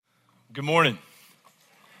Good morning.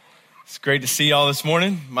 It's great to see y'all this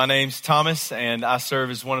morning. My name's Thomas, and I serve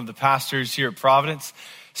as one of the pastors here at Providence.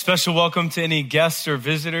 Special welcome to any guests or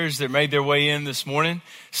visitors that made their way in this morning.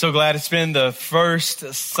 So glad it's been the first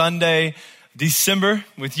Sunday, December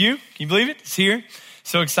with you. Can you believe it? It's here.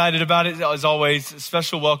 So excited about it. As always,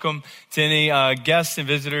 special welcome to any guests and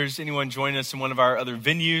visitors, anyone joining us in one of our other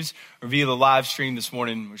venues or via the live stream this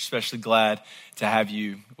morning. We're especially glad to have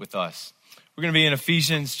you with us. We're going to be in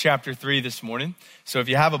Ephesians chapter 3 this morning. So if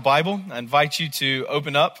you have a Bible, I invite you to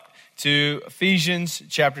open up to Ephesians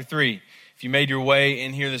chapter 3. If you made your way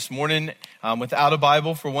in here this morning without a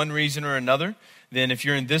Bible for one reason or another, then if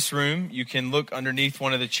you're in this room, you can look underneath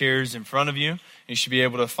one of the chairs in front of you. You should be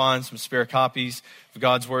able to find some spare copies of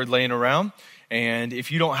God's Word laying around. And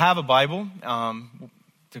if you don't have a Bible,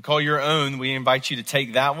 to call your own, we invite you to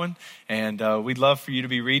take that one, and we'd love for you to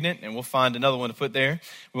be reading it, and we'll find another one to put there.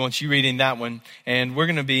 We want you reading that one, and we're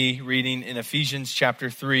going to be reading in Ephesians chapter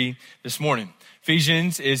 3 this morning.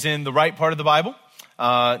 Ephesians is in the right part of the Bible.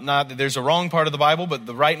 Not that there's a wrong part of the Bible, but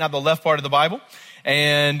the right, not the left part of the Bible.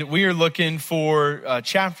 And we are looking for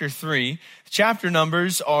chapter 3. Chapter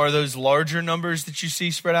numbers are those larger numbers that you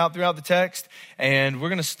see spread out throughout the text. And we're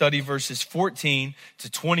going to study verses 14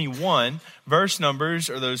 to 21. Verse numbers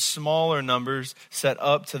are those smaller numbers set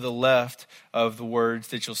up to the left of the words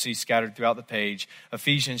that you'll see scattered throughout the page.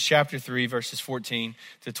 Ephesians chapter 3, verses 14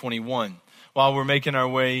 to 21. While we're making our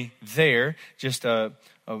way there, just a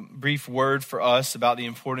brief word for us about the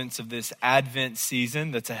importance of this Advent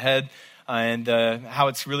season that's ahead, and how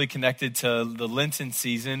it's really connected to the Lenten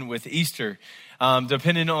season with Easter.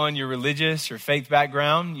 Depending on your religious or faith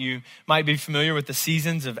background, you might be familiar with the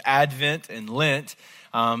seasons of Advent and Lent.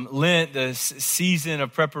 Lent, the season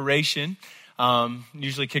of preparation,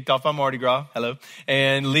 usually kicked off by Mardi Gras,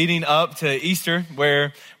 and leading up to Easter,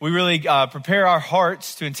 where we really prepare our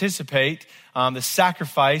hearts to anticipate the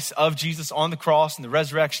sacrifice of Jesus on the cross and the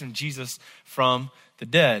resurrection of Jesus from the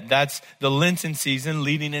dead. That's the Lenten season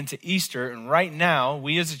leading into Easter. And right now,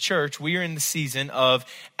 we as a church, we are in the season of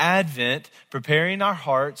Advent, preparing our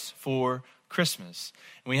hearts for Christmas.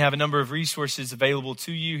 And we have a number of resources available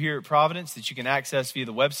to you here at Providence that you can access via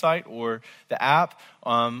the website or the app.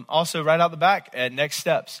 Also, right out the back at Next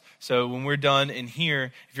Steps. So when we're done in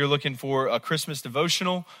here, if you're looking for a Christmas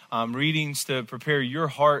devotional, readings to prepare your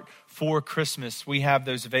heart for Christmas, we have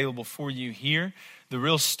those available for you here. The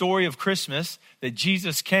real story of Christmas, that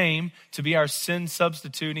Jesus came to be our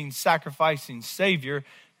sin-substituting, sacrificing Savior,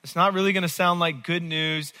 it's not really going to sound like good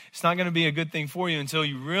news. It's not going to be a good thing for you until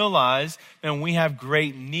you realize that when we have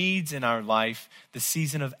great needs in our life, the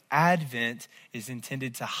season of Advent is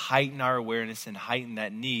intended to heighten our awareness and heighten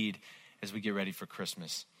that need as we get ready for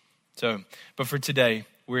Christmas. But for today,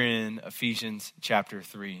 we're in Ephesians chapter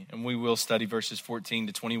 3, and we will study verses 14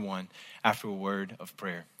 to 21 after a word of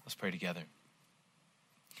prayer. Let's pray together.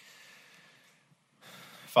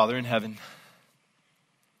 Father in heaven,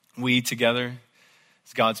 we together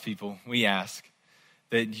as God's people, we ask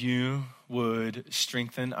that you would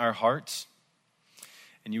strengthen our hearts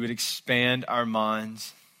and you would expand our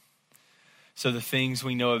minds so the things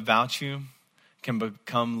we know about you can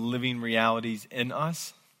become living realities in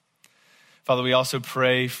us. Father, we also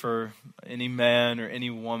pray for any man or any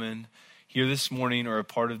woman here this morning or a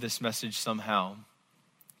part of this message somehow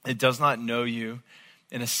that does not know you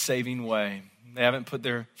in a saving way. They haven't put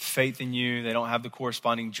their faith in you. They don't have the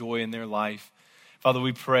corresponding joy in their life. Father,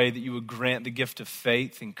 we pray that you would grant the gift of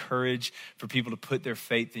faith and courage for people to put their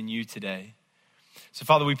faith in you today. So,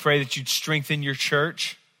 Father, we pray that you'd strengthen your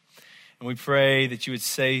church, and we pray that you would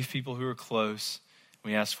save people who are close.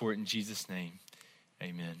 We ask for it in Jesus' name.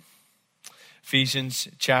 Amen. Ephesians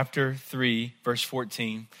chapter 3, verse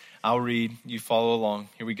 14. I'll read. You follow along.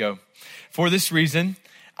 Here we go. For this reason,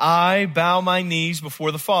 I bow my knees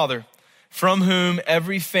before the Father, from whom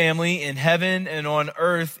every family in heaven and on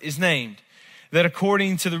earth is named, that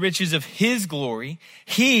according to the riches of his glory,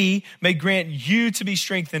 he may grant you to be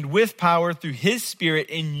strengthened with power through his Spirit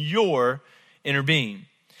in your inner being,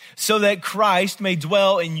 so that Christ may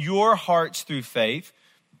dwell in your hearts through faith,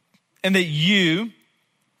 and that you,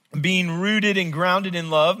 being rooted and grounded in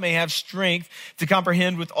love, may have strength to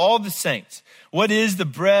comprehend with all the saints what is the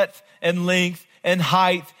breadth and length and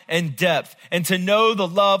height and depth, and to know the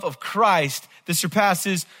love of Christ that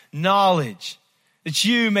surpasses knowledge, that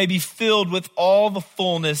you may be filled with all the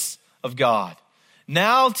fullness of God.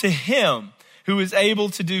 Now to him who is able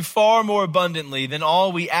to do far more abundantly than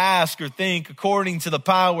all we ask or think, according to the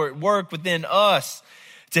power at work within us,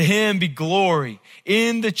 to him be glory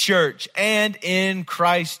in the church and in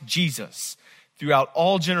Christ Jesus throughout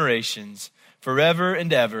all generations, forever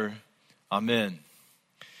and ever. Amen.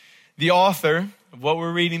 The author of what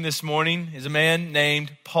we're reading this morning is a man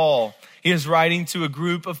named Paul. He is writing to a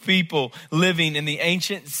group of people living in the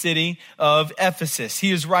ancient city of Ephesus.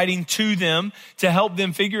 He is writing to them to help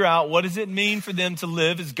them figure out what does it mean for them to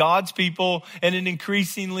live as God's people in an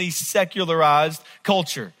increasingly secularized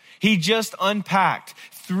culture. He just unpacked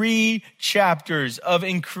 3 chapters of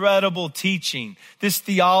incredible teaching, this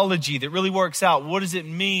theology that really works out. What does it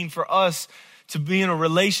mean for us to be in a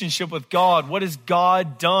relationship with God? What has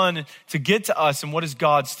God done to get to us, and what is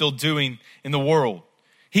God still doing in the world?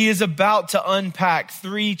 He is about to unpack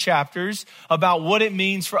 3 chapters about what it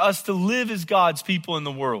means for us to live as God's people in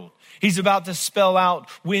the world. He's about to spell out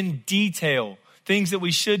in detail things that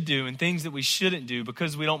we should do and things that we shouldn't do,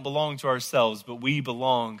 because we don't belong to ourselves, but we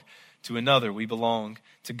belong to another. We belong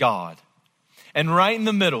to God. And right in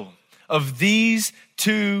the middle of these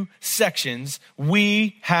 2 sections,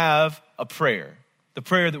 we have a prayer, the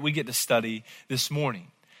prayer that we get to study this morning.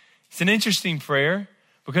 It's an interesting prayer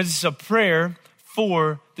because it's a prayer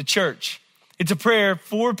for the church. It's a prayer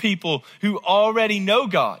for people who already know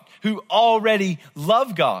God, who already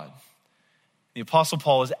love God. The Apostle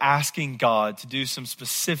Paul is asking God to do some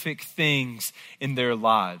specific things in their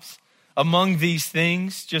lives. Among these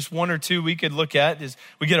things, just 1 or 2 we could look at as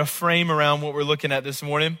we get a frame around what we're looking at this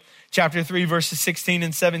morning. Chapter 3, verses 16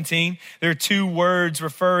 and 17. There are 2 words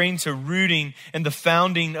referring to rooting and the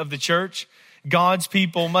founding of the church. God's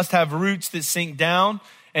people must have roots that sink down.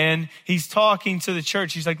 And he's talking to the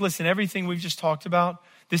church. He's like, listen, everything we've just talked about,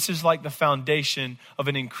 this is like the foundation of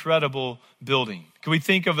an incredible building. Can we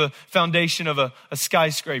think of a foundation of a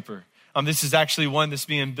skyscraper? This is actually one that's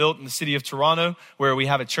being built in the city of Toronto, where we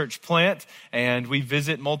have a church plant and we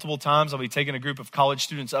visit multiple times. I'll be taking a group of college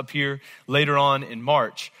students up here later on in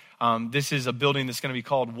March. This is a building that's going to be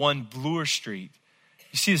called 1 Bloor Street.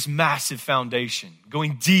 You see this massive foundation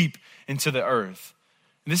going deep into the earth.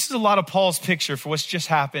 And this is a lot of Paul's picture for what's just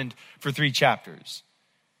happened for 3 chapters.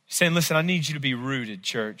 He's saying, listen, I need you to be rooted,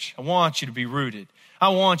 church. I want you to be rooted. I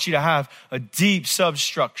want you to have a deep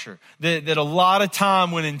substructure that a lot of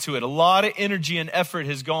time went into it. A lot of energy and effort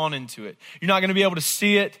has gone into it. You're not going to be able to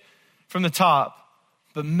see it from the top.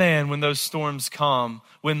 But man, when those storms come,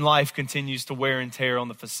 when life continues to wear and tear on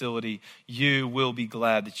the facility, you will be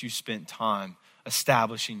glad that you spent time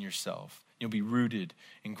establishing yourself. You'll be rooted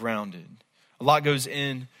and grounded. A lot goes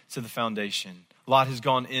into the foundation. A lot has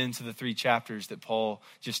gone into the 3 chapters that Paul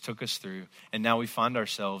just took us through. And now we find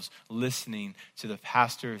ourselves listening to the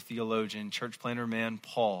pastor, theologian, church planter man,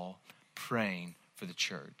 Paul, praying for the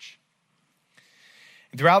church.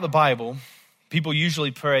 And throughout the Bible, people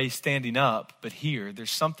usually pray standing up, but here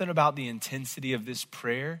there's something about the intensity of this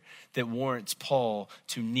prayer that warrants Paul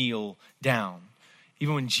to kneel down.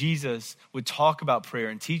 Even when Jesus would talk about prayer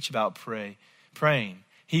and teach about praying,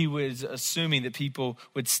 he was assuming that people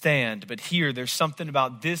would stand. But here, there's something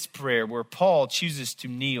about this prayer where Paul chooses to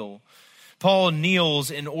kneel. Paul kneels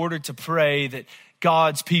in order to pray that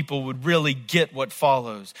God's people would really get what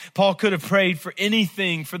follows. Paul could have prayed for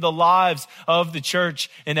anything for the lives of the church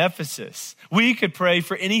in Ephesus. We could pray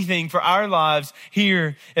for anything for our lives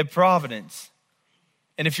here at Providence.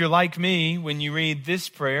 And if you're like me, when you read this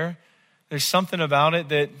prayer, there's something about it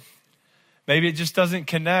that maybe it just doesn't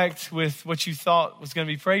connect with what you thought was going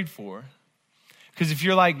to be prayed for. Because if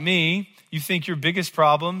you're like me, you think your biggest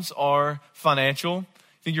problems are financial.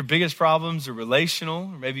 You think your biggest problems are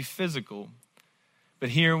relational or maybe physical. But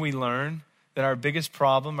here we learn that our biggest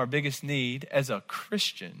problem, our biggest need as a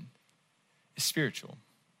Christian is spiritual.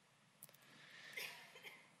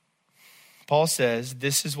 Paul says,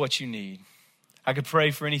 this is what you need. I could pray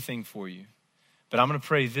for anything for you, but I'm going to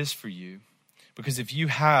pray this for you. Because if you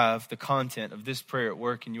have the content of this prayer at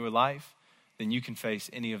work in your life, then you can face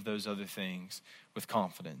any of those other things with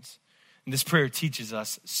confidence. And this prayer teaches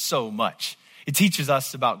us so much. It teaches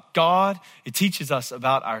us about God, it teaches us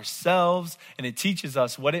about ourselves, and it teaches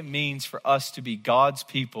us what it means for us to be God's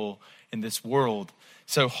people in this world.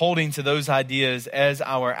 So holding to those ideas as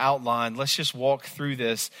our outline, let's just walk through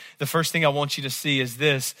this. The first thing I want you to see is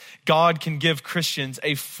this: God can give Christians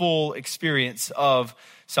a full experience of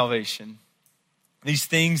salvation. These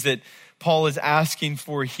things that Paul is asking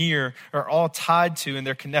for here are all tied to and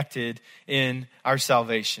they're connected in our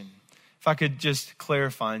salvation. If I could just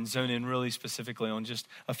clarify and zone in really specifically on just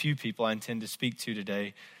a few people I intend to speak to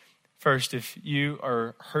today. First, if you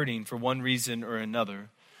are hurting for one reason or another,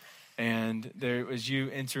 and as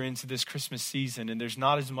you enter into this Christmas season, and there's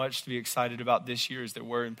not as much to be excited about this year as there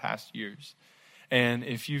were in past years, and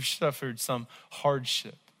if you've suffered some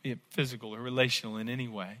hardship, be it physical or relational in any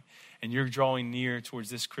way, and you're drawing near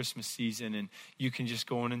towards this Christmas season, and you can just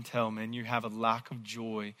go in and tell, man, you have a lack of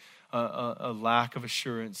joy a lack of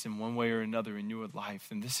assurance in one way or another in your life,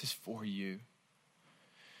 then this is for you.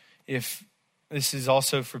 If this is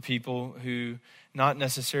also for people who not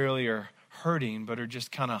necessarily are hurting, but are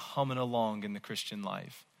just kind of humming along in the Christian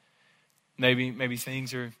life. Maybe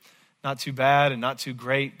things are not too bad and not too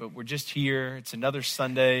great, but we're just here. It's another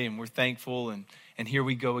Sunday and we're thankful, and here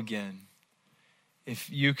we go again. If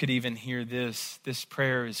you could even hear this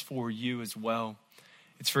prayer is for you as well.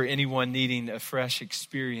 It's for anyone needing a fresh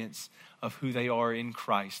experience of who they are in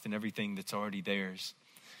Christ and everything that's already theirs.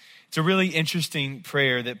 It's a really interesting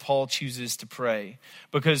prayer that Paul chooses to pray,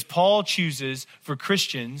 because Paul chooses for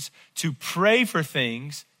Christians to pray for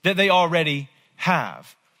things that they already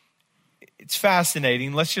have. It's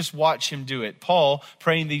fascinating. Let's just watch him do it. Paul,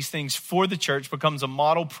 praying these things for the church, becomes a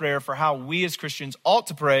model prayer for how we as Christians ought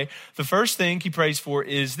to pray. The first thing he prays for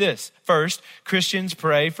is this. First, Christians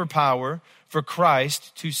pray for power for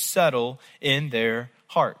Christ to settle in their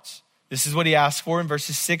hearts. This is what he asks for in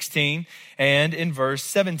verses 16 and in verse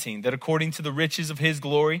 17, that according to the riches of his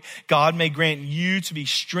glory, God may grant you to be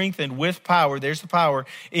strengthened with power. There's the power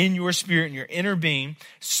in your spirit, in your inner being,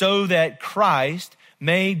 so that Christ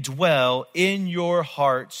may dwell in your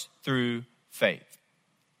hearts through faith.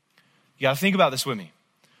 You got to think about this with me.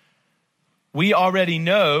 We already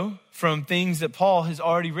know from things that Paul has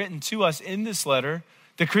already written to us in this letter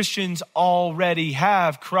that Christians already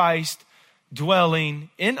have Christ dwelling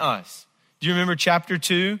in us. Do you remember chapter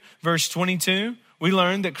 2, verse 22? We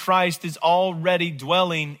learned that Christ is already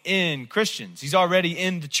dwelling in Christians. He's already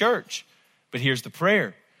in the church. But here's the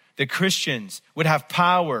prayer, that Christians would have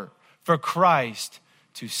power for Christ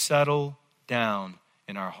to settle down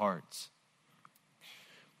in our hearts.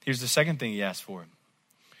 Here's the second thing he asked for.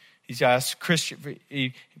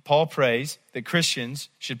 Paul prays that Christians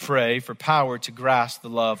should pray for power to grasp the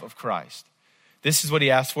love of Christ. This is what he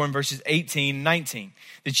asked for in verses 18 and 19,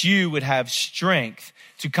 that you would have strength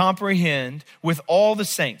to comprehend with all the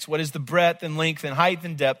saints what is the breadth and length and height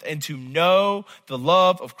and depth, and to know the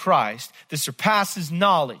love of Christ that surpasses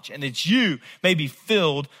knowledge, and that you may be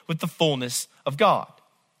filled with the fullness of God.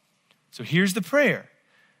 So here's the prayer,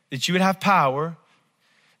 that you would have power,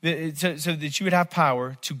 so that you would have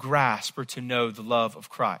power to grasp or to know the love of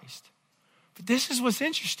Christ. But this is what's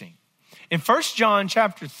interesting. In 1 John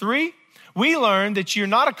chapter 3, we learn that you're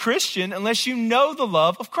not a Christian unless you know the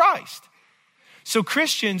love of Christ. So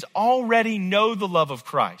Christians already know the love of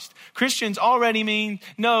Christ. Christians already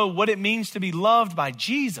know what it means to be loved by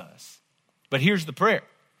Jesus. But here's the prayer.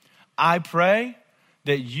 I pray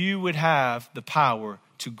that you would have the power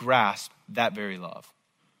to grasp that very love.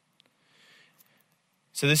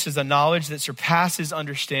 So this is a knowledge that surpasses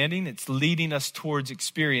understanding. It's leading us towards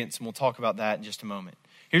experience, and we'll talk about that in just a moment.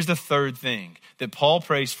 Here's the third thing that Paul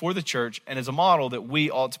prays for the church, and as a model that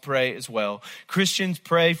we ought to pray as well. Christians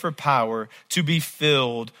pray for power to be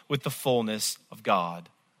filled with the fullness of God.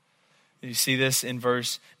 You see this in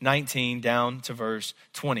verse 19 down to verse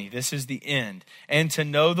 20. This is the end. And to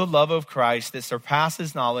know the love of Christ that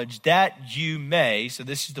surpasses knowledge, that you may, so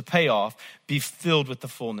this is the payoff, be filled with the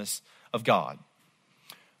fullness of God.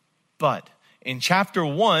 But in chapter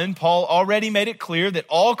 1, Paul already made it clear that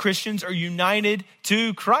all Christians are united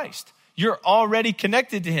to Christ. You're already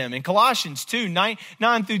connected to him. In Colossians 2, 9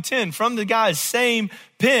 through 10, from the guy's same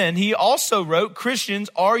pen, he also wrote, Christians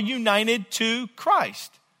are united to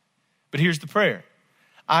Christ. But here's the prayer.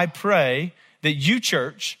 I pray that you,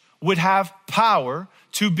 church, would have power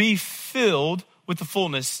to be filled with the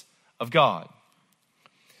fullness of God.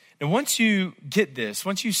 And once you get this,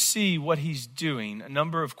 once you see what he's doing, a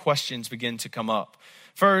number of questions begin to come up.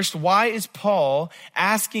 First, why is Paul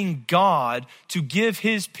asking God to give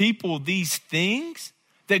his people these things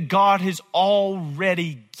that God has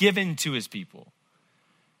already given to his people?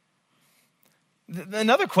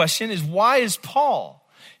 Another question is, why is Paul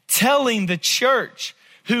telling the church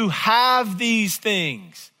who have these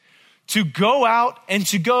things to go out and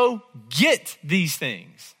to go get these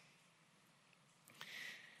things?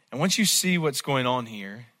 And once you see what's going on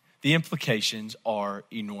here, the implications are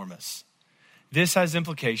enormous. This has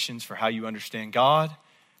implications for how you understand God,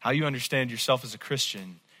 how you understand yourself as a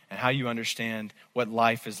Christian, and how you understand what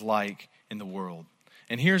life is like in the world.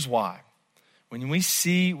 And here's why. When we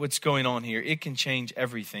see what's going on here, it can change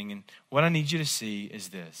everything. And what I need you to see is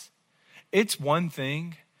this. It's one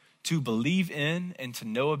thing to believe in and to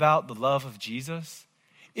know about the love of Jesus.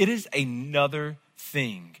 It is another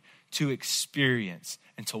thing to experience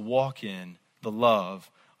and to walk in the love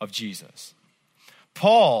of Jesus.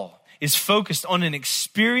 Paul is focused on an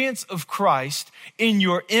experience of Christ in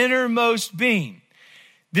your innermost being.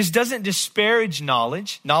 This doesn't disparage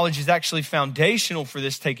knowledge. Knowledge is actually foundational for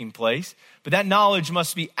this taking place. But that knowledge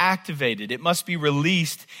must be activated. It must be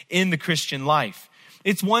released in the Christian life.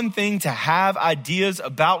 It's one thing to have ideas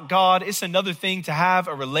about God. It's another thing to have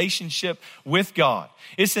a relationship with God.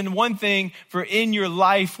 It's one thing for in your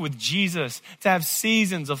life with Jesus to have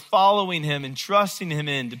seasons of following him and trusting him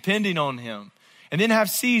in, depending on him. And then have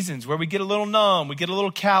seasons where we get a little numb, we get a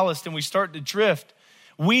little calloused, and we start to drift.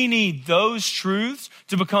 We need those truths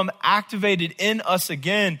to become activated in us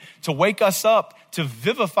again, to wake us up, to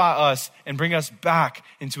vivify us, and bring us back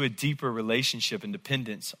into a deeper relationship and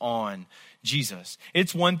dependence on Jesus.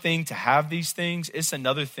 It's one thing to have these things. It's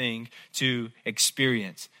another thing to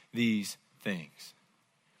experience these things.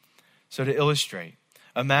 So to illustrate,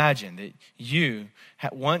 imagine that you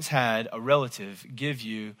once had a relative give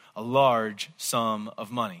you a large sum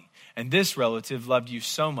of money. And this relative loved you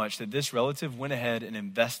so much that this relative went ahead and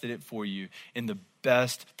invested it for you in the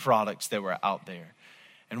best products that were out there.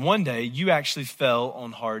 And one day you actually fell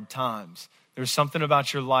on hard times. There was something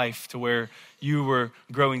about your life to where you were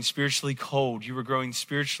growing spiritually cold. You were growing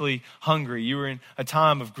spiritually hungry. You were in a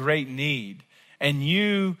time of great need. And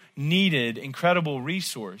you needed incredible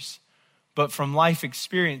resource. But from life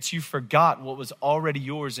experience, you forgot what was already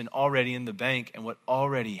yours and already in the bank and what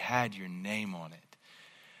already had your name on it.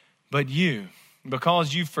 But you,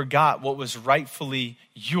 because you forgot what was rightfully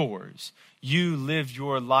yours, you lived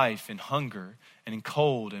your life in hunger and in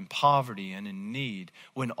cold and poverty and in need,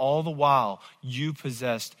 when all the while you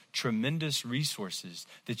possessed tremendous resources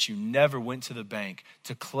that you never went to the bank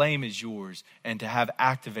to claim as yours and to have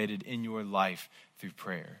activated in your life through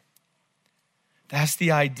prayer. That's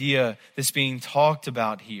the idea that's being talked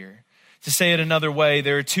about here. To say it another way,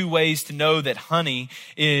 there are two ways to know that honey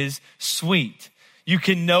is sweet. You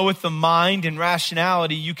can know with the mind and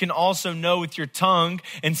rationality. You can also know with your tongue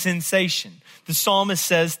and sensation. The psalmist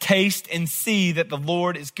says, taste and see that the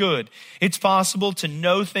Lord is good. It's possible to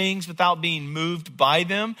know things without being moved by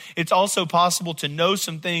them. It's also possible to know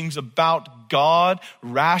some things about God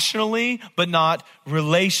rationally, but not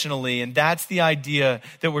relationally. And that's the idea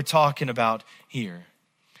that we're talking about here.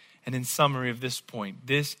 And in summary of this point,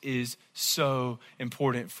 this is so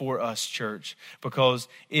important for us, church, because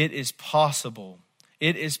it is possible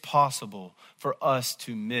for us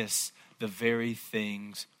to miss the very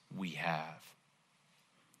things we have.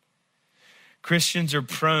 Christians are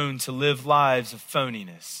prone to live lives of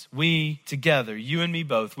phoniness. We together, you and me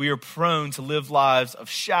both, we are prone to live lives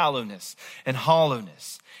of shallowness and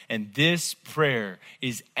hollowness. And this prayer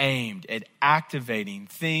is aimed at activating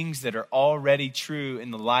things that are already true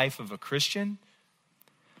in the life of a Christian,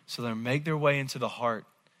 so they'll make their way into the heart,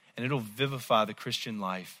 and it'll vivify the Christian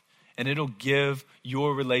life. And it'll give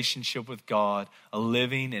your relationship with God a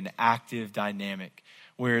living and active dynamic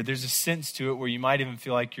where there's a sense to it where you might even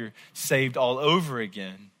feel like you're saved all over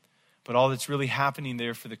again. But all that's really happening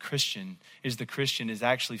there for the Christian is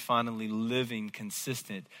actually finally living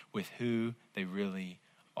consistent with who they really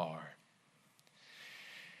are.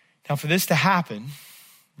 Now, for this to happen,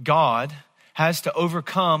 God has to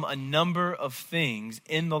overcome a number of things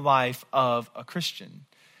in the life of a Christian.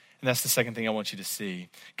 And that's the second thing I want you to see.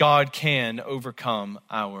 God can overcome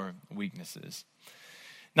our weaknesses.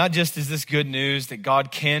 Not just is this good news that God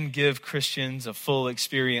can give Christians a full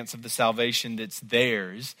experience of the salvation that's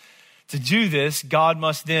theirs. To do this, God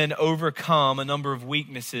must then overcome a number of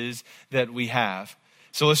weaknesses that we have.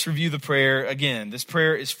 So let's review the prayer again. This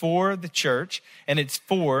prayer is for the church, and it's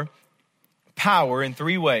for power in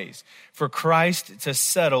three ways. For Christ to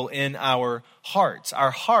settle in our hearts.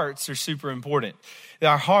 Our hearts are super important.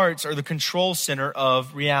 Our hearts are the control center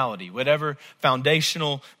of reality. Whatever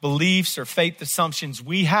foundational beliefs or faith assumptions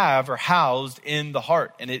we have are housed in the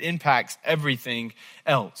heart, and it impacts everything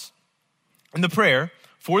else. And the prayer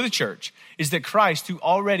for the church is that Christ, who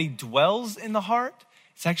already dwells in the heart,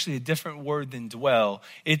 it's actually a different word than dwell.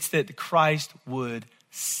 It's that Christ would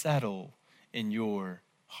settle in your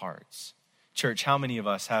hearts. Church, how many of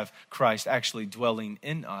us have Christ actually dwelling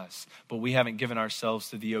in us, but we haven't given ourselves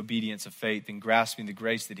to the obedience of faith and grasping the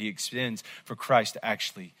grace that he extends for Christ to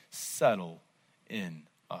actually settle in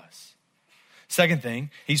us? Second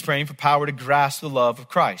thing, he's praying for power to grasp the love of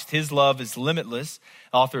Christ. His love is limitless.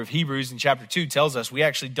 The author of Hebrews in chapter 2 tells us we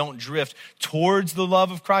actually don't drift towards the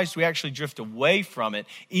love of Christ. We actually drift away from it,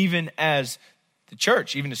 even as the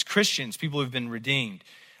church, even as Christians, people who've been redeemed.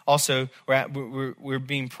 Also, we're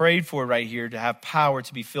being prayed for right here to have power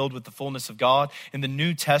to be filled with the fullness of God. In the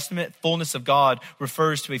New Testament, fullness of God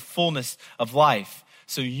refers to a fullness of life.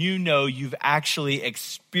 So you know you've actually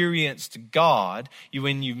experienced God.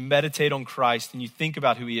 When you meditate on Christ and you think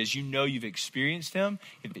about who he is, you know you've experienced him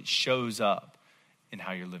if it shows up in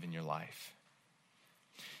how you're living your life.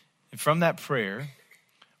 And from that prayer,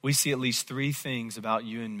 we see at least three things about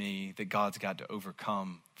you and me that God's got to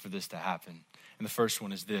overcome for this to happen. And the first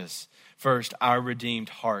one is this. First, our redeemed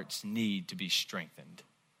hearts need to be strengthened.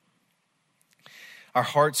 Our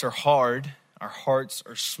hearts are hard. Our hearts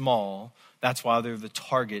are small. That's why they're the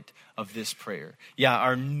target of this prayer. Yeah,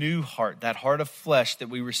 our new heart, that heart of flesh that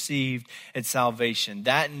we received at salvation,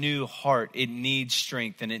 that new heart, it needs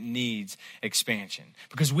strength and it needs expansion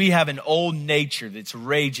because we have an old nature that's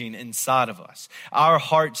raging inside of us. Our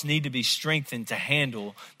hearts need to be strengthened to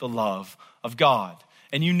handle the love of God.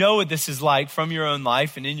 And you know what this is like from your own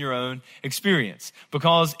life and in your own experience.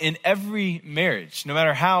 Because in every marriage, no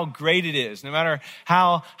matter how great it is, no matter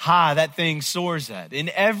how high that thing soars at, in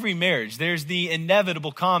every marriage, there's the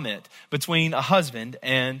inevitable comment between a husband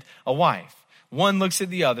and a wife. One looks at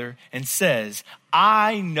the other and says,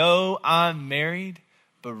 I know I'm married,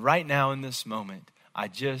 but right now in this moment, I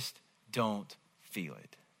just don't feel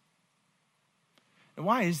it. And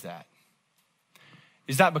why is that?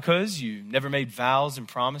 Is that because you never made vows and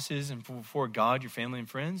promises and before God, your family and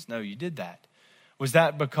friends? No, you did that. Was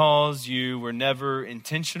that because you were never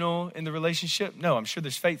intentional in the relationship? No, I'm sure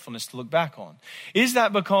there's faithfulness to look back on. Is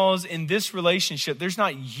that because in this relationship, there's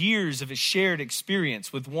not years of a shared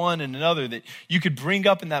experience with one and another that you could bring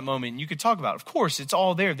up in that moment and you could talk about? Of course, it's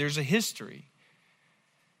all there. There's a history.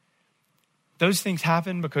 Those things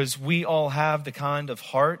happen because we all have the kind of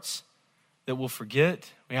hearts that will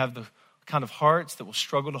forget. We have the kind of hearts that will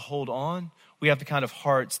struggle to hold on. We have the kind of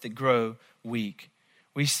hearts that grow weak.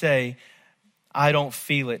 We say, I don't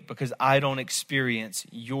feel it because I don't experience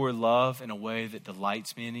your love in a way that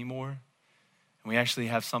delights me anymore. And we actually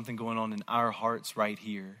have something going on in our hearts right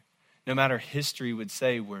here. No matter history would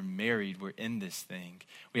say we're married, we're in this thing.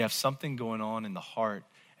 We have something going on in the heart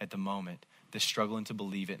at the moment that's struggling to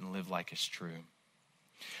believe it and live like it's true.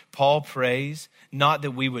 Paul prays not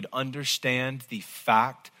that we would understand the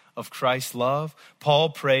fact of Christ's love. Paul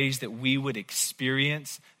prays that we would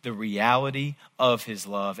experience the reality of his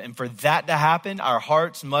love. And for that to happen, our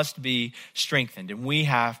hearts must be strengthened. And we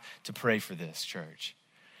have to pray for this, church.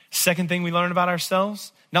 Second thing we learn about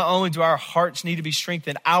ourselves, not only do our hearts need to be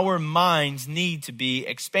strengthened, our minds need to be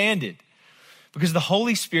expanded. Because the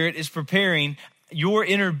Holy Spirit is preparing your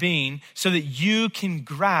inner being so that you can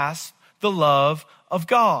grasp the love of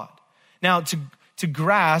God. Now, to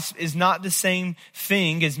grasp is not the same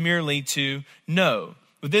thing as merely to know.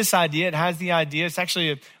 With this idea, it has the idea, it's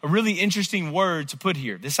actually a really interesting word to put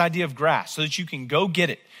here, this idea of grasp, so that you can go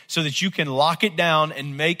get it, so that you can lock it down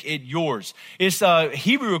and make it yours. It's a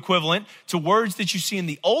Hebrew equivalent to words that you see in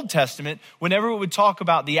the Old Testament whenever it would talk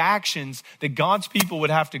about the actions that God's people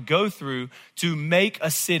would have to go through to make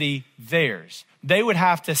a city theirs. They would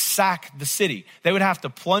have to sack the city. They would have to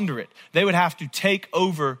plunder it. They would have to take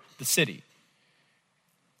over the city.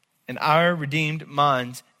 And our redeemed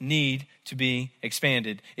minds need to be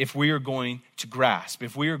expanded if we are going to grasp,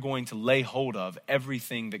 if we are going to lay hold of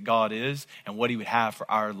everything that God is and what he would have for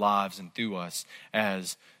our lives and through us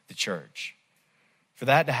as the church. For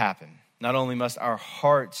that to happen, not only must our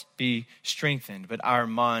hearts be strengthened, but our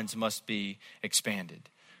minds must be expanded.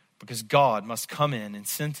 Because God must come in and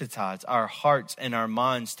sensitize our hearts and our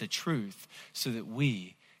minds to truth so that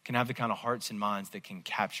we can have the kind of hearts and minds that can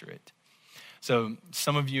capture it. So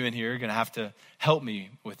some of you in here are going to have to help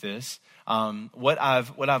me with this. What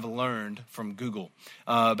I've learned from Google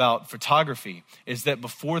about photography is that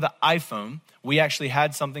before the iPhone, we actually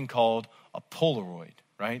had something called a Polaroid,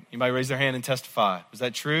 right? You might raise their hand and testify. Was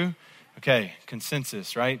that true? Okay,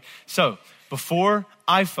 consensus, right? So before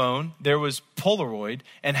iPhone, there was Polaroid,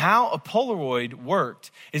 and how a Polaroid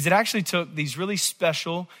worked is it actually took these really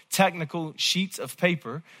special technical sheets of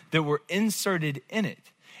paper that were inserted in it.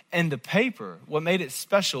 And the paper, what made it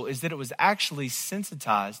special is that it was actually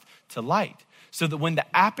sensitized to light. So that when the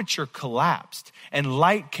aperture collapsed and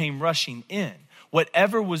light came rushing in,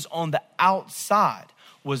 whatever was on the outside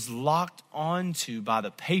was locked onto by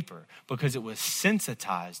the paper because it was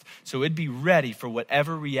sensitized. So it'd be ready for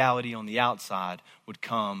whatever reality on the outside would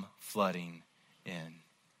come flooding in.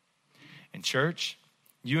 And church,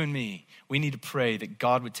 you and me, we need to pray that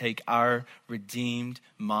God would take our redeemed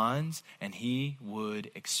minds and he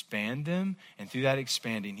would expand them. And through that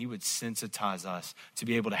expanding, he would sensitize us to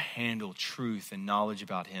be able to handle truth and knowledge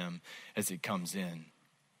about him as it comes in.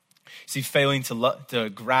 See, failing to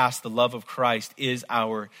grasp the love of Christ is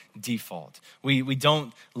our default. We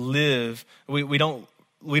don't live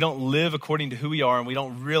according to who we are, and we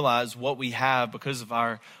don't realize what we have because of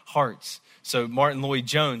our hearts. So Martin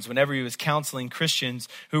Lloyd-Jones, whenever he was counseling Christians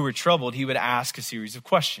who were troubled, he would ask a series of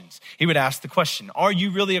questions. He would ask the question, are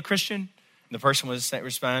you really a Christian? And the person would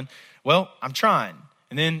respond, well, I'm trying.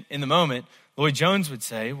 And then in the moment, Lloyd Jones would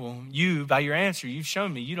say, well, you, by your answer, you've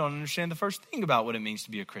shown me you don't understand the first thing about what it means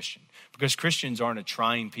to be a Christian. Because Christians aren't a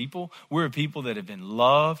trying people. We're a people that have been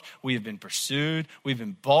loved. We have been pursued. We've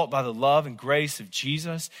been bought by the love and grace of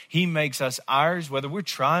Jesus. He makes us ours, whether we're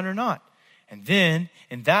trying or not. And then,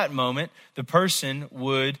 in that moment, the person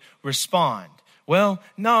would respond. Well,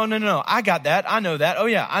 no. I got that. I know that. Oh,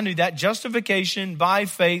 yeah, I knew that. Justification by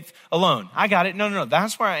faith alone. I got it. No.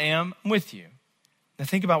 That's where I am. I'm with you. Now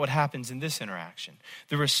think about what happens in this interaction.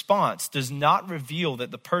 The response does not reveal that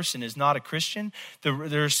the person is not a Christian. The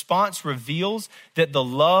response reveals that the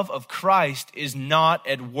love of Christ is not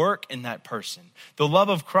at work in that person. The love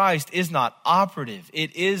of Christ is not operative.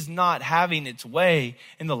 It is not having its way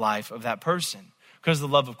in the life of that person. Because the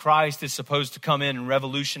love of Christ is supposed to come in and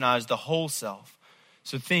revolutionize the whole self.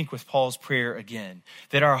 So think with Paul's prayer again,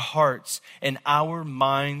 that our hearts and our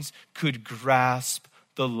minds could grasp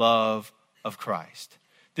the love of Christ.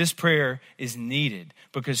 This prayer is needed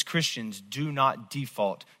because Christians do not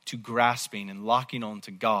default to grasping and locking on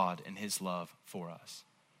to God and his love for us.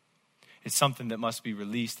 It's something that must be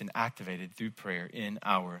released and activated through prayer in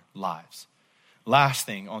our lives. Last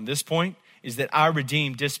thing on this point is that our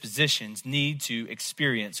redeemed dispositions need to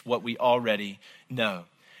experience what we already know.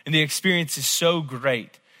 And the experience is so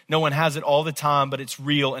great. No one has it all the time, but it's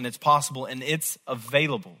real and it's possible and it's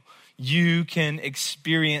available. You can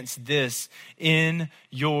experience this in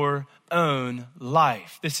your own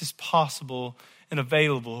life. This is possible and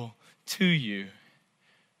available to you.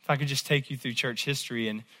 If I could just take you through church history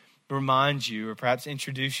and remind you or perhaps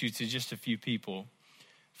introduce you to just a few people.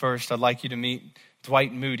 First, I'd like you to meet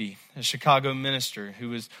Dwight Moody, a Chicago minister who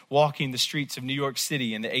was walking the streets of New York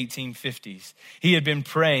City in the 1850s. He had been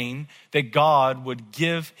praying that God would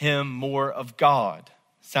give him more of God.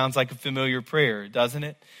 Sounds like a familiar prayer, doesn't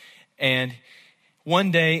it? And one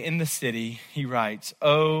day in the city, he writes,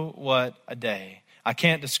 "Oh, what a day. I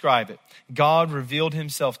can't describe it. God revealed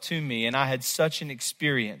himself to me, and I had such an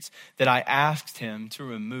experience that I asked him to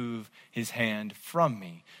remove his hand from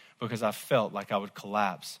me because I felt like I would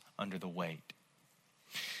collapse under the weight."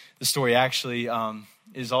 The story actually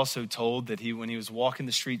is also told that when he was walking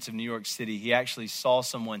the streets of New York City, he actually saw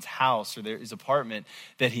someone's house or his apartment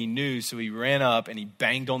that he knew. So he ran up and he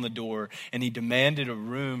banged on the door and he demanded a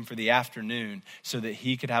room for the afternoon so that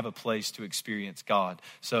he could have a place to experience God.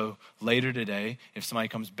 So later today, if somebody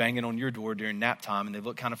comes banging on your door during nap time and they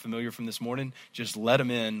look kind of familiar from this morning, just let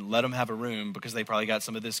them in, let them have a room because they probably got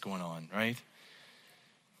some of this going on, right?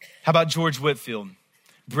 How about George Whitefield,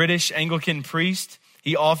 British Anglican priest?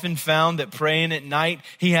 He often found that praying at night,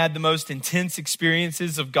 he had the most intense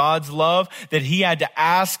experiences of God's love, that he had to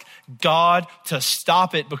ask God to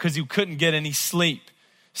stop it because he couldn't get any sleep.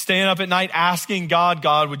 Staying up at night asking God,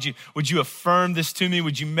 would you affirm this to me?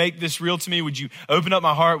 Would you make this real to me? Would you open up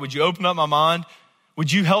my heart? Would you open up my mind?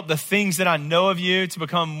 Would you help the things that I know of you to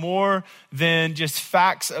become more than just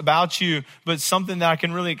facts about you, but something that I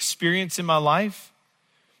can really experience in my life?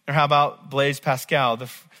 Or how about Blaise Pascal, the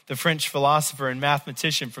French philosopher and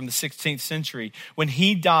mathematician from the 16th century? When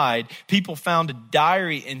he died, people found a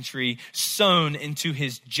diary entry sewn into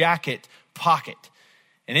his jacket pocket.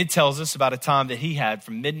 And it tells us about a time that he had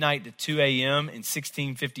from midnight to 2 a.m. in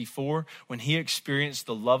 1654 when he experienced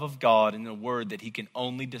the love of God in a word that he can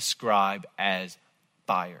only describe as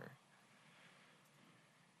fire.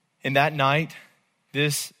 And that night,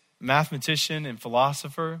 this mathematician and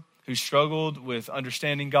philosopher who struggled with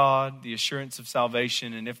understanding God, the assurance of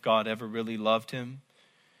salvation, and if God ever really loved him,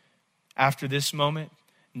 after this moment,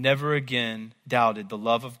 never again doubted the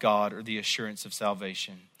love of God or the assurance of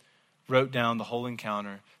salvation. Wrote down the whole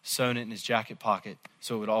encounter, sewn it in his jacket pocket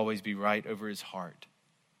so it would always be right over his heart.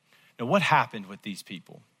 Now, what happened with these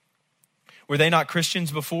people? Were they not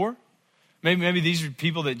Christians before? Maybe these are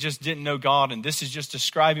people that just didn't know God, and this is just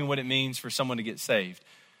describing what it means for someone to get saved.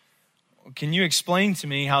 Can you explain to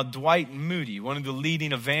me how Dwight Moody, one of the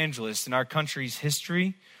leading evangelists in our country's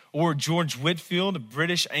history, or George Whitefield, a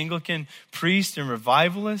British Anglican priest and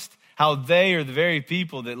revivalist, how they are the very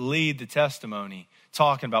people that lead the testimony,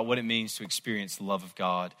 talking about what it means to experience the love of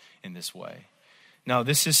God in this way? Now,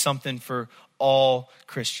 this is something for all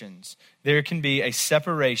Christians. There can be a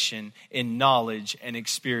separation in knowledge and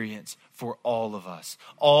experience for all of us.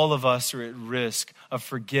 All of us are at risk of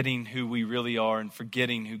forgetting who we really are and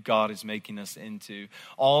forgetting who God is making us into.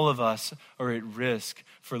 All of us are at risk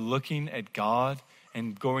for looking at God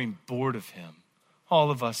and growing bored of him.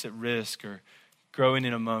 All of us at risk are growing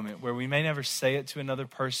in a moment where we may never say it to another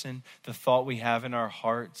person. The thought we have in our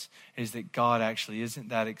hearts is that God actually isn't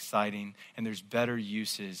that exciting and there's better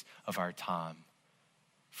uses of our time.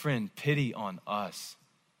 Friend, pity on us.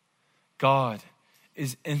 God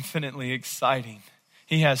is infinitely exciting.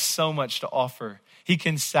 He has so much to offer. He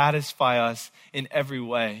can satisfy us in every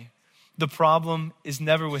way. The problem is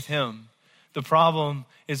never with him. The problem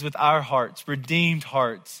is with our hearts, redeemed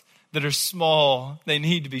hearts that are small. They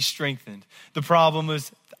need to be strengthened. The problem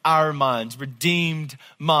is our minds, redeemed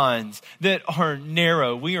minds that are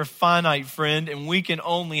narrow. We are finite, friend, and we can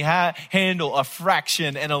only handle a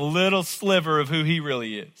fraction and a little sliver of who he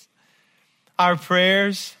really is. Our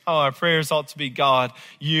prayers ought to be, God,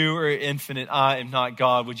 you are infinite. I am not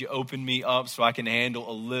God. Would you open me up so I can handle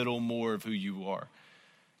a little more of who you are?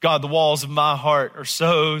 God, the walls of my heart are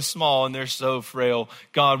so small and they're so frail.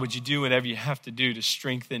 God, would you do whatever you have to do to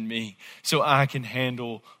strengthen me so I can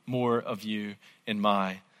handle more of you in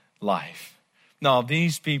my life? No,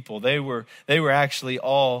 these people, they were actually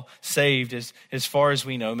all saved as far as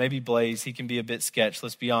we know. Maybe Blaze, he can be a bit sketch,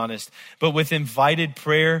 let's be honest. But with invited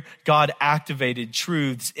prayer, God activated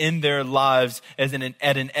truths in their lives at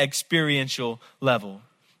an experiential level.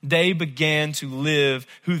 They began to live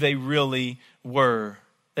who they really were.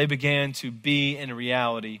 They began to be in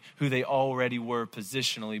reality who they already were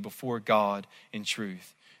positionally before God in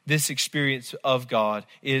truth. This experience of God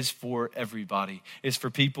is for everybody. It's for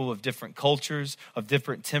people of different cultures, of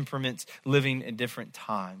different temperaments, living in different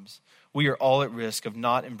times. We are all at risk of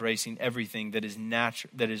not embracing everything that is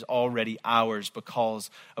natural, that is already ours because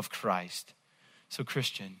of Christ. So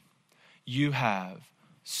Christian, you have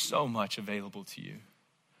so much available to you.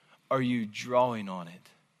 Are you drawing on it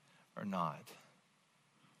or not?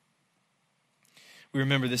 We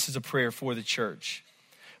remember this is a prayer for the church.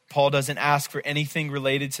 Paul doesn't ask for anything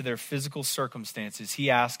related to their physical circumstances. He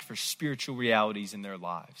asks for spiritual realities in their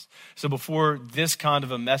lives. So before this kind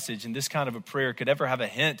of a message and this kind of a prayer could ever have a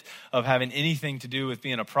hint of having anything to do with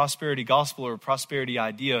being a prosperity gospel or a prosperity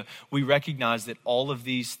idea, we recognize that all of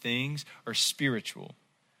these things are spiritual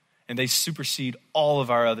and they supersede all of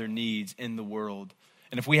our other needs in the world.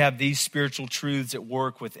 And if we have these spiritual truths at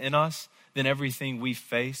work within us, then everything we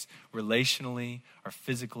face relationally or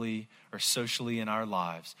physically or socially in our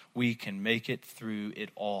lives, we can make it through it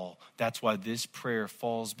all. That's why this prayer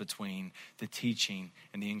falls between the teaching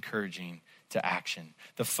and the encouraging to action.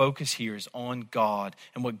 The focus here is on God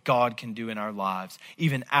and what God can do in our lives.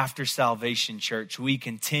 Even after salvation, church, we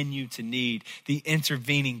continue to need the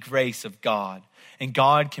intervening grace of God. And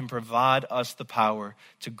God can provide us the power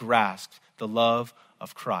to grasp the love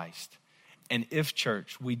of Christ. And if,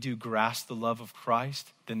 church, we do grasp the love of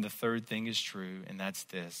Christ, then the third thing is true, and that's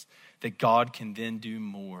this, that God can then do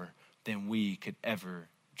more than we could ever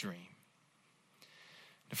dream.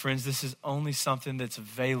 Now, friends, this is only something that's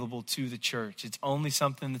available to the church. It's only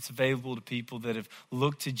something that's available to people that have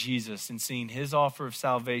looked to Jesus and seen his offer of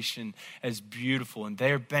salvation as beautiful, and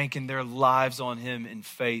they're banking their lives on him in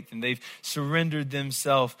faith, and they've surrendered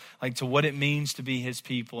themselves to what it means to be his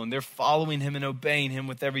people, and they're following him and obeying him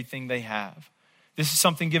with everything they have. This is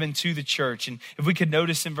something given to the church. And if we could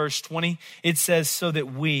notice in verse 20, it says, so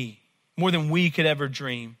that we, more than we could ever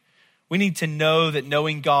dream, we need to know that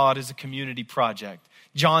knowing God is a community project.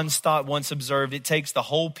 John Stott once observed, it takes the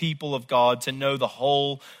whole people of God to know the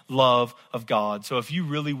whole love of God. So if you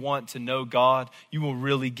really want to know God, you will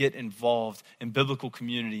really get involved in biblical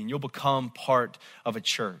community and you'll become part of a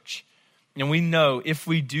church. And we know if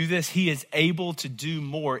we do this, he is able to do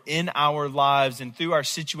more in our lives and through our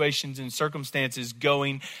situations and circumstances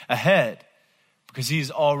going ahead. Because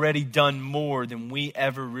he's already done more than we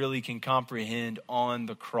ever really can comprehend on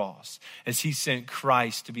the cross. As he sent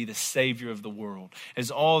Christ to be the Savior of the world.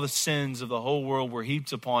 As all the sins of the whole world were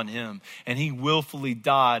heaped upon him. And he willfully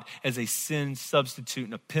died as a sin substitute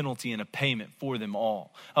and a penalty and a payment for them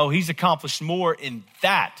all. Oh, he's accomplished more in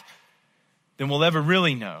that than we'll ever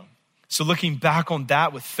really know. So looking back on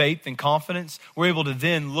that with faith and confidence, we're able to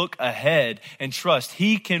then look ahead and trust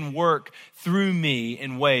he can work through me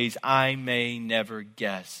in ways I may never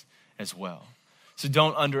guess as well. So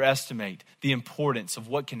don't underestimate the importance of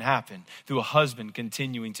what can happen through a husband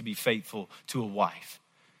continuing to be faithful to a wife.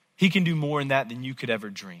 He can do more in that than you could ever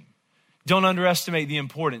dream. Don't underestimate the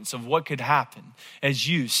importance of what could happen as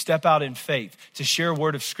you step out in faith to share a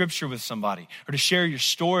word of scripture with somebody, or to share your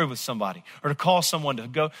story with somebody, or to call someone to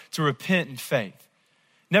go to repent in faith.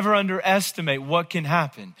 Never underestimate what can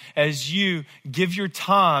happen as you give your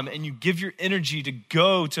time and you give your energy to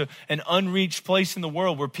go to an unreached place in the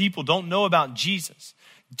world where people don't know about Jesus.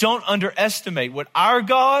 Don't underestimate what our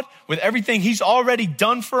God, with everything he's already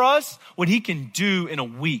done for us, what he can do in a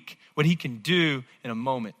week, what he can do in a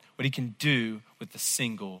moment, what he can do with a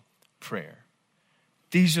single prayer.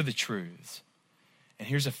 These are the truths. And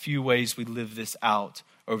here's a few ways we live this out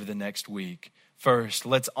over the next week. First,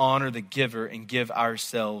 let's honor the giver and give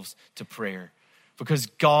ourselves to prayer. because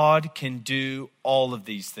God can do all of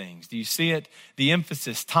these things. Do you see it? The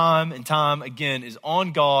emphasis time and time again is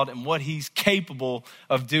on God and what he's capable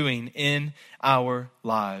of doing in our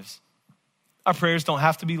lives. Our prayers don't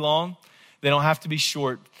have to be long. They don't have to be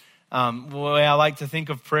short. The way I like to think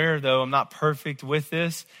of prayer, though I'm not perfect with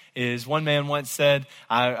this, is one man once said,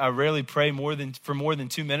 I rarely pray for more than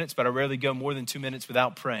 2 minutes, but I rarely go more than 2 minutes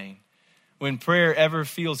without praying. When prayer ever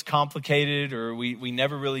feels complicated or we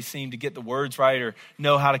never really seem to get the words right or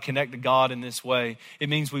know how to connect to God in this way, it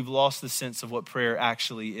means we've lost the sense of what prayer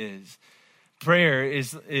actually is. Prayer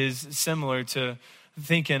is similar to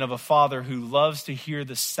thinking of a father who loves to hear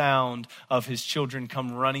the sound of his children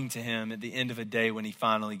come running to him at the end of a day when he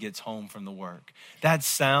finally gets home from the work. That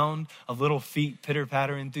sound of little feet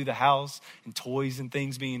pitter-pattering through the house and toys and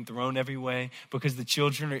things being thrown every way because the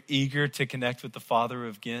children are eager to connect with the Father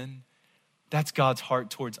again. That's God's heart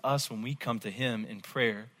towards us when we come to him in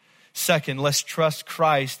prayer. Second, let's trust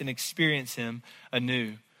Christ and experience him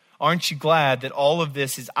anew. Aren't you glad that all of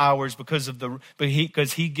this is ours because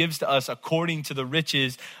he gives to us according to the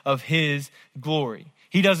riches of his glory?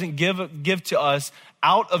 He doesn't give to us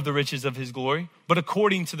out of the riches of his glory, but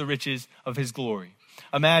according to the riches of his glory.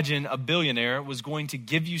 Imagine a billionaire was going to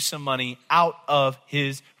give you some money out of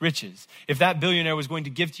his riches. If that billionaire was going to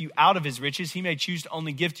give to you out of his riches, he may choose to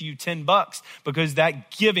only give to you $10 because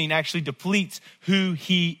that giving actually depletes who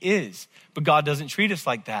he is. But God doesn't treat us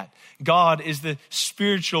like that. God is the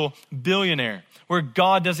spiritual billionaire, where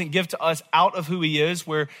God doesn't give to us out of who he is,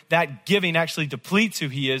 where that giving actually depletes who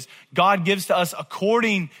he is. God gives to us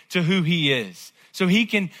according to who he is. So he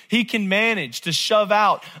can manage to shove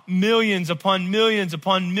out millions upon millions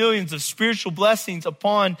upon millions of spiritual blessings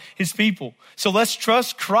upon his people. So let's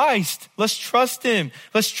trust Christ. Let's trust him.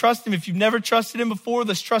 Let's trust him. If you've never trusted him before,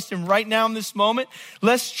 let's trust him right now in this moment.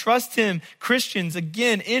 Let's trust him, Christians,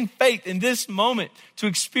 again, in faith in this moment to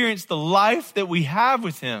experience the life that we have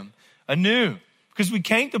with him anew. Because we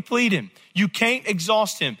can't deplete him. You can't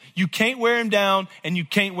exhaust him. You can't wear him down and you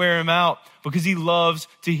can't wear him out because he loves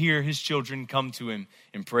to hear his children come to him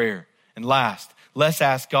in prayer. And last, let's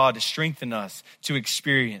ask God to strengthen us to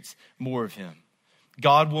experience more of him.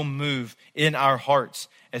 God will move in our hearts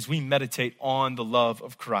as we meditate on the love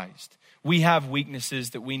of Christ. We have weaknesses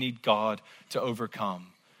that we need God to overcome.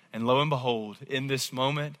 And lo and behold, in this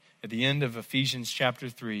moment, at the end of Ephesians chapter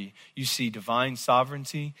 3, you see divine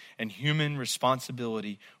sovereignty and human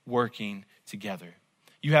responsibility working together.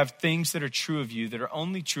 You have things that are true of you that are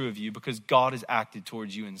only true of you because God has acted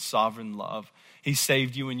towards you in sovereign love. He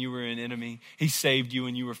saved you when you were an enemy. He saved you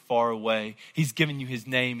when you were far away. He's given you his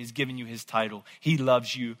name. He's given you his title. He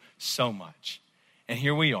loves you so much. And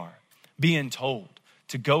here we are being told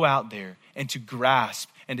to go out there and to grasp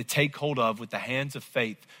and to take hold of with the hands of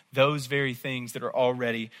faith those very things that are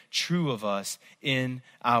already true of us in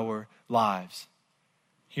our lives.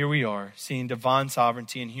 Here we are, seeing divine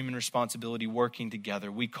sovereignty and human responsibility working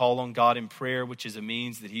together. We call on God in prayer, which is a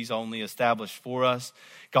means that he's only established for us.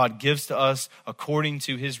 God gives to us according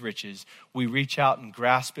to his riches. We reach out and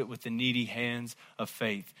grasp it with the needy hands of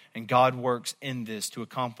faith. And God works in this to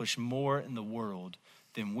accomplish more in the world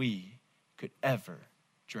than we could ever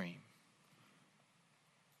dream.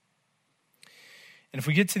 And if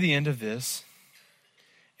we get to the end of this,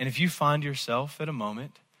 and if you find yourself at a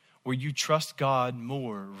moment where you trust God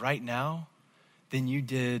more right now than you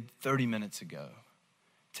did 30 minutes ago,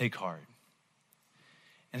 take heart.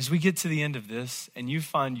 And as we get to the end of this, and you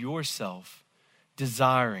find yourself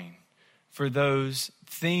desiring for those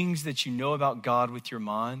things that you know about God with your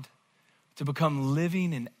mind to become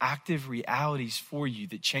living and active realities for you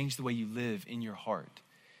that change the way you live in your heart.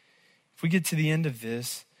 If we get to the end of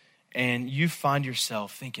this, and you find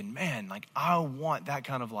yourself thinking, man, like I want that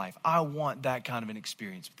kind of life. I want that kind of an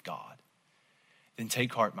experience with God. Then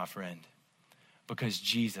take heart, my friend, because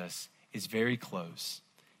Jesus is very close.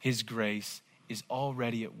 His grace is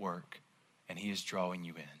already at work and he is drawing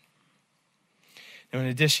you in. Now, in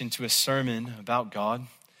addition to a sermon about God,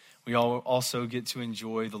 we all also get to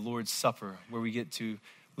enjoy the Lord's Supper where we get to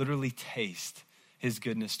literally taste his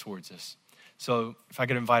goodness towards us. So if I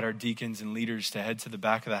could invite our deacons and leaders to head to the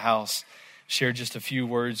back of the house, share just a few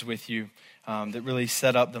words with you that really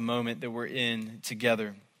set up the moment that we're in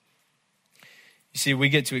together. You see, we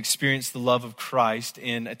get to experience the love of Christ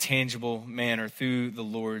in a tangible manner through the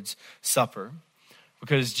Lord's Supper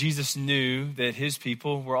because Jesus knew that his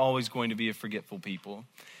people were always going to be a forgetful people.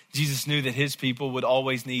 Jesus knew that his people would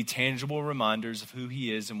always need tangible reminders of who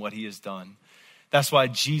he is and what he has done. That's why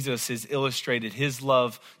Jesus has illustrated his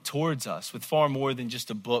love towards us with far more than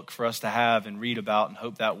just a book for us to have and read about and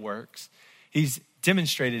hope that works. He's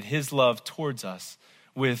demonstrated his love towards us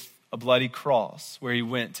with a bloody cross where he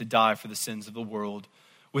went to die for the sins of the world,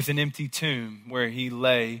 with an empty tomb where he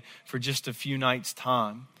lay for just a few nights'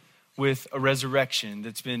 time, with a resurrection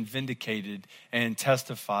that's been vindicated and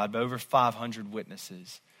testified by over 500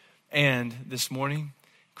 witnesses. And this morning,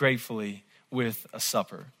 gratefully, with a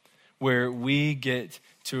supper where we get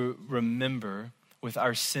to remember with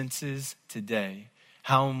our senses today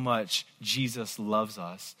how much Jesus loves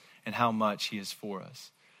us and how much he is for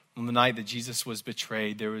us. On the night that Jesus was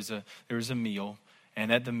betrayed, there was a meal,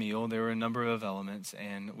 and at the meal there were a number of elements,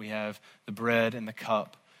 and we have the bread and the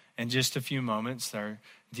cup. In just a few moments, our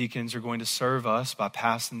deacons are going to serve us by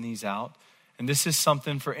passing these out. And this is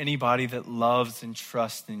something for anybody that loves and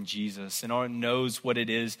trusts in Jesus and knows what it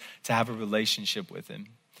is to have a relationship with him.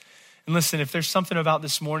 And listen, if there's something about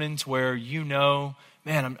this morning to where you know,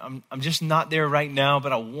 man, I'm just not there right now,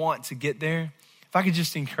 but I want to get there. If I could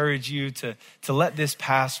just encourage you to let this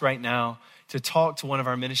pass right now, to talk to one of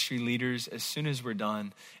our ministry leaders as soon as we're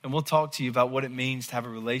done. And we'll talk to you about what it means to have a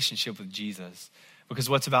relationship with Jesus. Because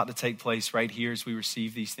what's about to take place right here as we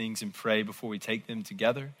receive these things and pray before we take them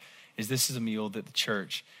together is this is a meal that the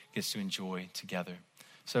church gets to enjoy together.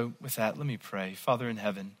 So with that, let me pray. Father in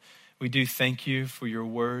heaven, we do thank you for your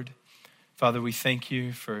word. Father, we thank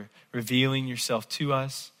you for revealing yourself to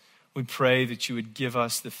us. We pray that you would give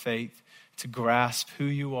us the faith to grasp who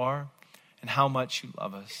you are and how much you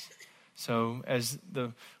love us. So as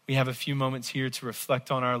we have a few moments here to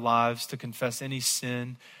reflect on our lives, to confess any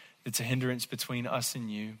sin that's a hindrance between us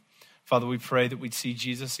and you. Father, we pray that we'd see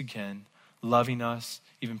Jesus again, loving us,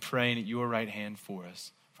 even praying at your right hand for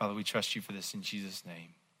us. Father, we trust you for this in Jesus'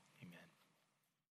 name.